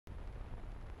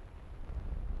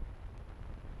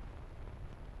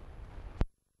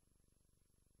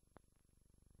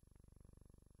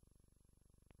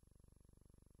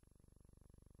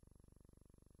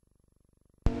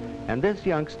And this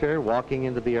youngster walking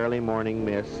into the early morning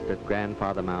mist at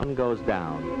Grandfather Mountain goes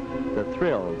down, the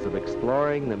thrills of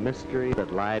exploring the mystery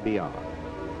that lie beyond.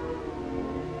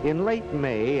 In late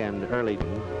May and early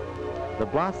June, the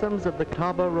blossoms of the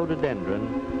Catawba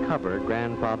rhododendron cover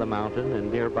Grandfather Mountain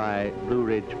and nearby Blue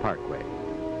Ridge Parkway.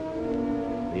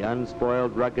 The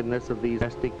unspoiled ruggedness of these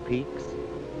majestic peaks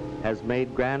has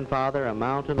made Grandfather a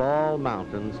mountain of all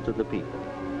mountains to the people,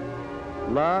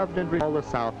 loved and all the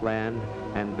Southland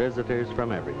and visitors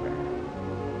from everywhere.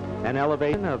 An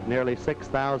elevation of nearly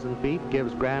 6,000 feet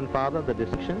gives Grandfather the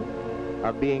distinction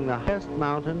of being the highest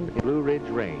mountain in Blue Ridge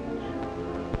Range,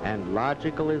 and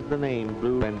logical is the name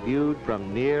Blue when viewed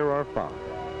from near or far.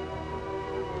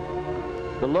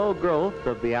 The low growth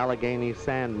of the Allegheny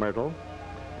sand myrtle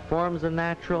forms a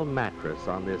natural mattress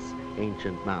on this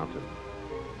ancient mountain,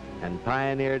 and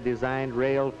pioneer-designed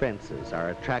rail fences are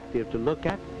attractive to look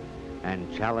at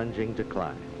and challenging to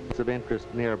climb. Of interest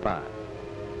nearby.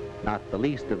 Not the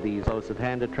least of these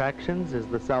close-at-hand attractions is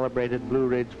the celebrated Blue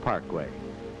Ridge Parkway,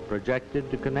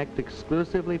 projected to connect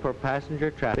exclusively for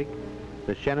passenger traffic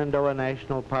the Shenandoah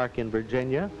National Park in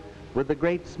Virginia with the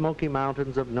Great Smoky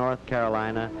Mountains of North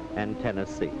Carolina and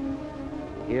Tennessee.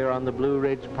 Here on the Blue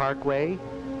Ridge Parkway,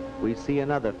 we see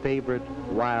another favorite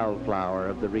wildflower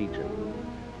of the region,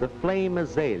 the flame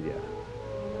azalea,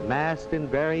 massed in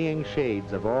varying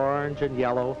shades of orange and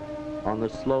yellow on the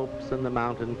slopes and the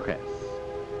mountain crests.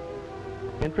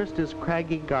 Interest is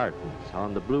Craggy Gardens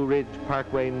on the Blue Ridge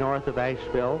Parkway north of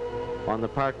Asheville on the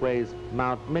parkway's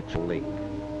Mount Mitchell League.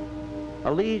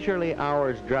 A leisurely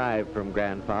hour's drive from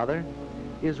Grandfather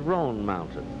is Roan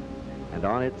Mountain, and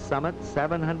on its summit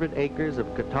 700 acres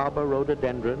of Catawba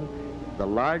rhododendron, the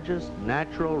largest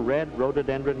natural red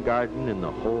rhododendron garden in the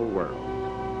whole world.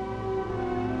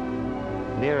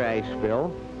 Near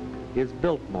Asheville is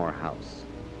Biltmore House,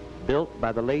 built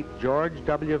by the late George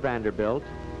W. Vanderbilt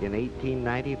in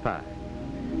 1895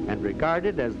 and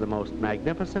regarded as the most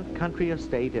magnificent country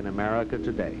estate in America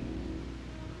today.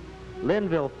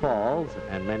 Linville Falls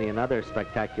and many another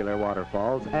spectacular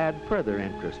waterfalls add further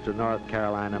interest to North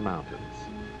Carolina mountains.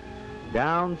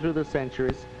 Down through the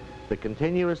centuries, the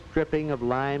continuous dripping of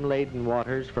lime-laden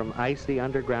waters from icy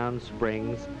underground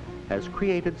springs has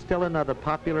created still another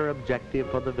popular objective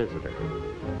for the visitor,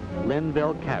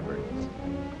 Linville Caverns,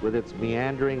 with its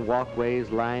meandering walkways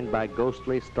lined by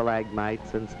ghostly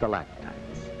stalagmites and stalactites.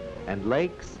 And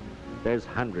lakes, there's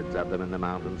hundreds of them in the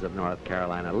mountains of North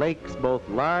Carolina, lakes both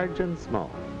large and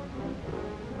small.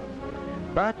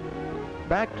 But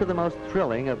back to the most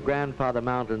thrilling of Grandfather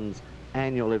Mountain's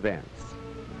annual events,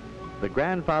 the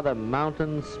Grandfather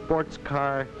Mountain Sports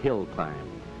Car Hill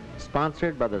Climb,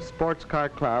 sponsored by the Sports Car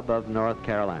Club of North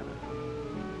Carolina.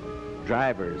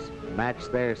 Drivers match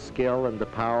their skill and the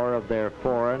power of their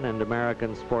foreign and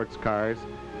American sports cars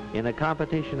in a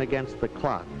competition against the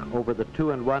clock over the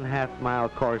 2.5 mile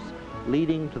course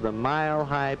leading to the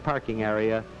mile-high parking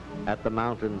area at the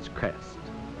mountain's crest.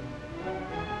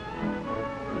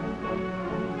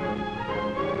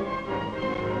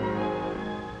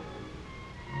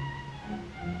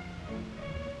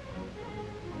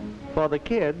 For the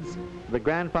kids, the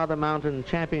Grandfather Mountain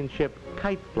Championship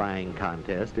kite flying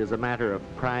contest is a matter of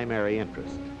primary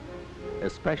interest,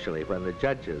 especially when the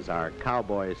judges are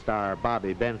cowboy star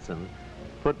Bobby Benson,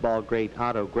 football great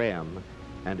Otto Graham,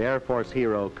 and Air Force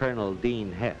hero Colonel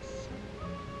Dean Hess.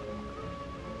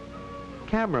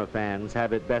 Camera fans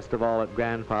have it best of all at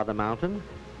Grandfather Mountain,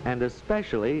 and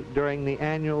especially during the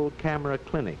annual camera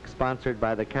clinic sponsored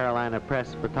by the Carolina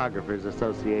Press Photographers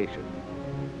Association.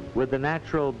 With the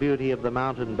natural beauty of the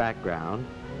mountain background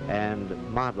and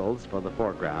models for the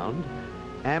foreground,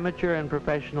 amateur and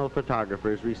professional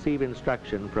photographers receive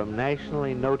instruction from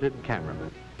nationally noted cameramen.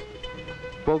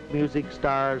 Folk music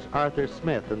stars Arthur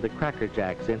Smith and the Cracker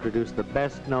Jacks introduce the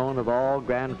best known of all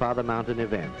Grandfather Mountain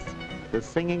events, the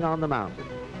Singing on the Mountain,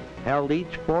 held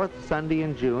each fourth Sunday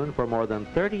in June for more than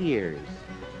 30 years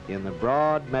in the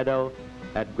broad meadow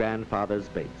at Grandfather's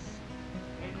base.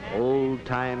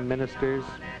 Old-time ministers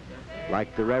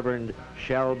like the Reverend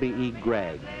Shelby E.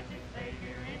 Gregg,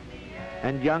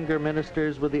 and younger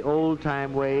ministers with the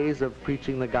old-time ways of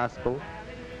preaching the gospel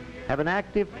have an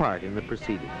active part in the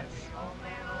proceedings.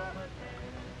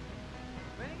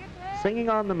 Singing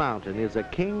on the Mountain is a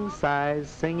king-size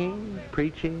singing,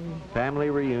 preaching,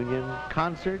 family reunion,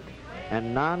 concert,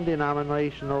 and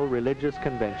non-denominational religious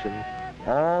convention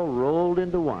all rolled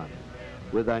into one,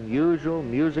 with unusual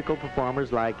musical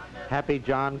performers like Happy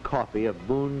John Coffey of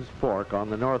Boone's Fork on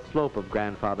the north slope of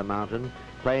Grandfather Mountain,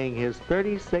 playing his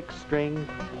 36-string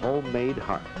homemade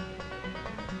harp.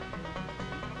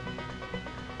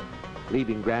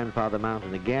 Leaving Grandfather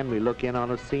Mountain again, we look in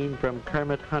on a scene from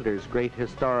Kermit Hunter's great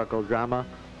historical drama,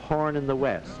 Horn in the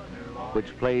West,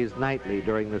 which plays nightly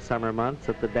during the summer months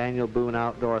at the Daniel Boone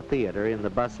Outdoor Theater in the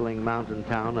bustling mountain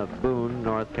town of Boone,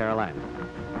 North Carolina.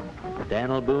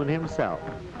 Daniel Boone himself,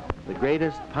 the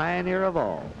greatest pioneer of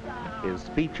all, is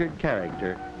featured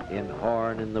character in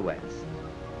Horn in the West.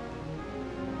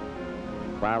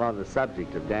 While on the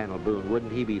subject of Daniel Boone,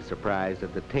 wouldn't he be surprised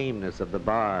at the tameness of the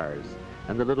bars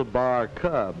and the little bar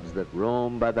cubs that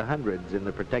roam by the hundreds in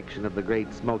the protection of the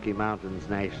Great Smoky Mountains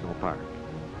National Park?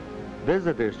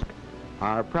 Visitors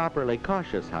are properly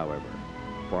cautious, however,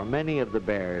 for many of the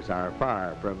bears are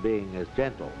far from being as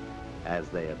gentle as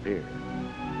they appear.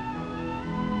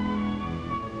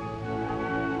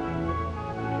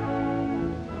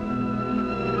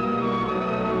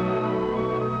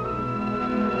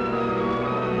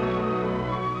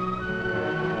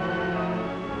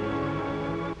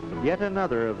 Yet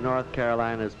another of North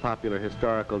Carolina's popular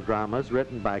historical dramas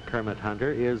written by Kermit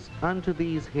Hunter is Unto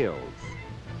These Hills.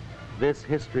 This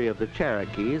history of the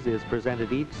Cherokees is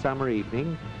presented each summer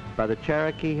evening by the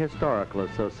Cherokee Historical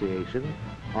Association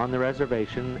on the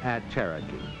reservation at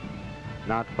Cherokee.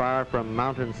 Not far from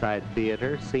Mountainside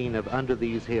Theater, scene of Unto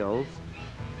These Hills,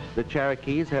 the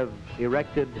Cherokees have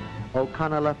erected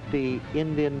Oconaluftee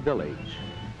Indian Village,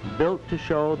 built to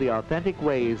show the authentic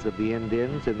ways of the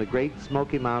Indians in the Great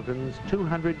Smoky Mountains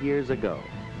 200 years ago.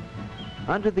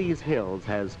 Unto These Hills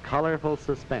has colorful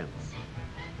suspense,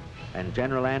 and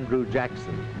General Andrew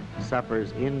Jackson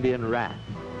suffers Indian wrath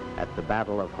at the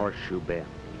Battle of Horseshoe Bend.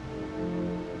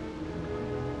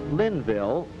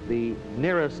 Linville, the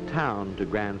nearest town to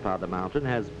Grandfather Mountain,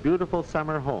 has beautiful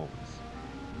summer homes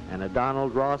and a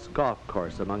Donald Ross golf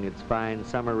course among its fine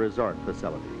summer resort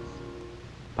facilities.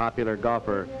 Popular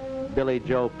golfer Billy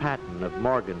Joe Patton of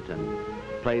Morganton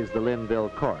plays the Linville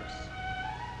course,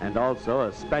 and also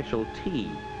a special tee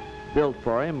built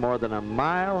for him more than a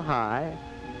mile high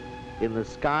in the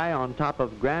sky on top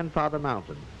of Grandfather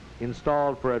Mountain,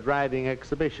 installed for a driving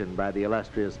exhibition by the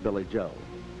illustrious Billy Joe.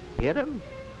 Hit him?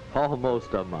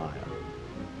 Almost a mile.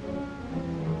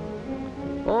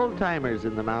 Old-timers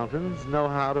in the mountains know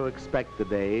how to expect the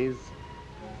days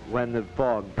when the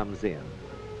fog comes in.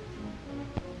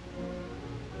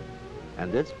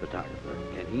 And this photographer,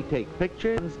 can he take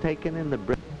pictures taken in the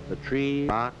trees,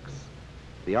 rocks?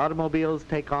 The automobiles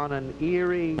take on an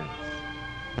eerie sense.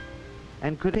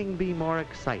 And could anything be more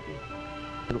exciting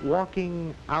than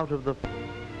walking out of the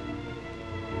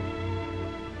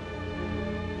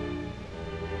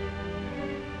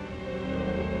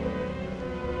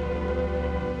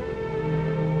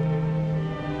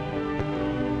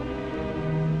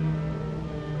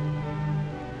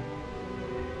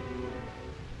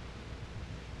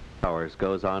flowers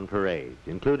goes on parade,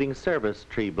 including service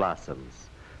tree blossoms,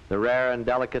 the rare and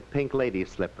delicate pink lady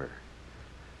slipper,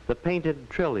 the painted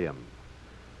trillium,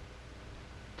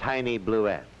 tiny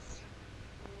bluets,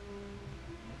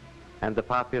 and the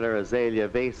popular azalea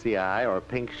vasei, or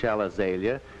pink shell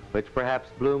azalea, which perhaps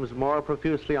blooms more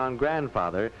profusely on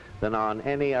Grandfather than on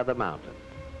any other mountain.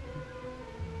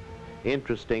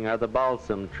 Interesting are the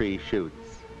balsam tree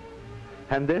shoots,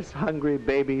 and this hungry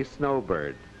baby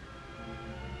snowbird.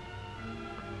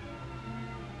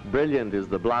 Brilliant is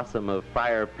the blossom of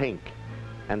fire pink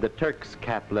and the Turk's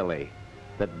cap lily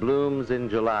that blooms in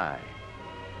July.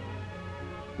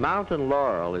 Mountain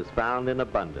laurel is found in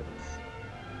abundance.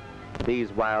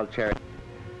 These wild cherries.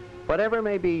 Whatever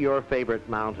may be your favorite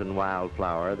mountain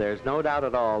wildflower, there's no doubt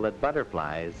at all that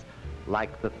butterflies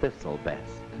like the thistle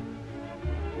best.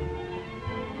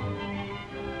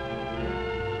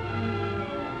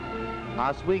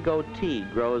 Oswego tea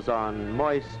grows on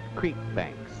moist creek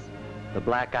banks. The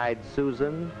black-eyed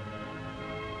Susan,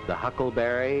 the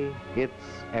huckleberry,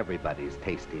 it's everybody's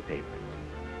tasty favorite.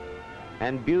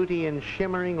 And beauty in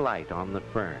shimmering light on the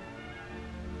fern.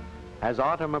 As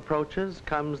autumn approaches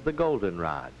comes the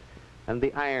goldenrod, and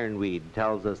the ironweed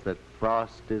tells us that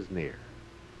frost is near.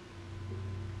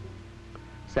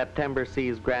 September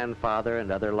sees Grandfather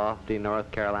and other lofty North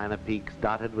Carolina peaks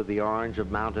dotted with the orange of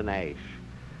mountain ash,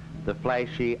 the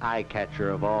flashy eye-catcher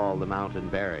of all the mountain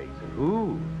berries.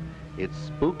 Ooh! It's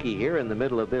spooky here in the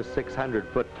middle of this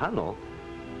 600-foot tunnel,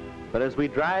 but as we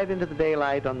drive into the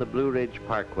daylight on the Blue Ridge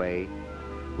Parkway,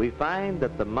 we find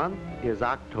that the month is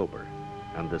October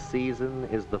and the season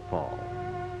is the fall.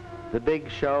 The big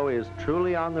show is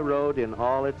truly on the road in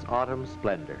all its autumn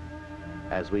splendor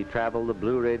as we travel the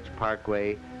Blue Ridge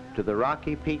Parkway to the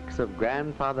rocky peaks of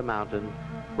Grandfather Mountain,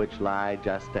 which lie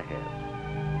just ahead.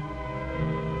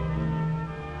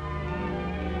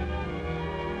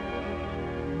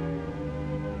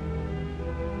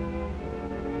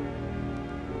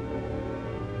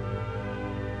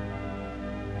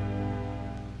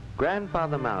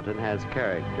 Grandfather Mountain has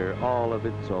character all of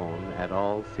its own at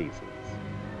all seasons,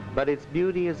 but its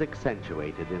beauty is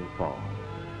accentuated in fall.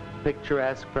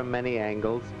 Picturesque from many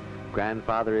angles,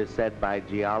 Grandfather is said by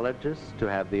geologists to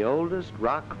have the oldest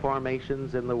rock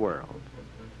formations in the world.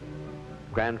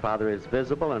 Grandfather is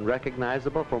visible and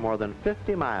recognizable for more than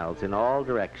 50 miles in all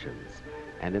directions,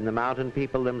 and in the mountain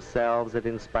people themselves it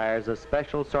inspires a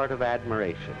special sort of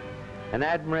admiration, an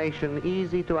admiration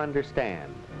easy to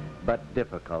understand, but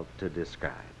difficult to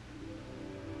describe.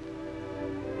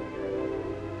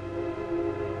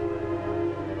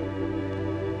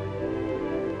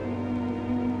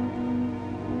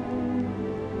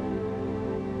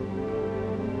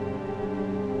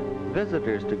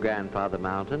 Visitors to Grandfather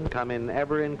Mountain come in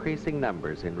ever-increasing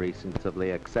numbers in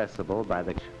recently accessible by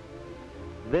the...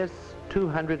 This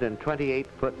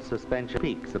 228-foot suspension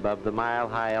peaks above the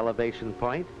mile-high elevation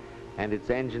point, and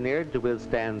it's engineered to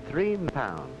withstand 3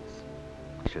 pounds.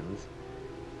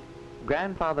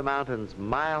 Grandfather Mountain's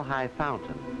mile-high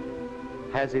fountain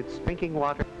has its drinking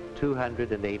water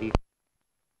 280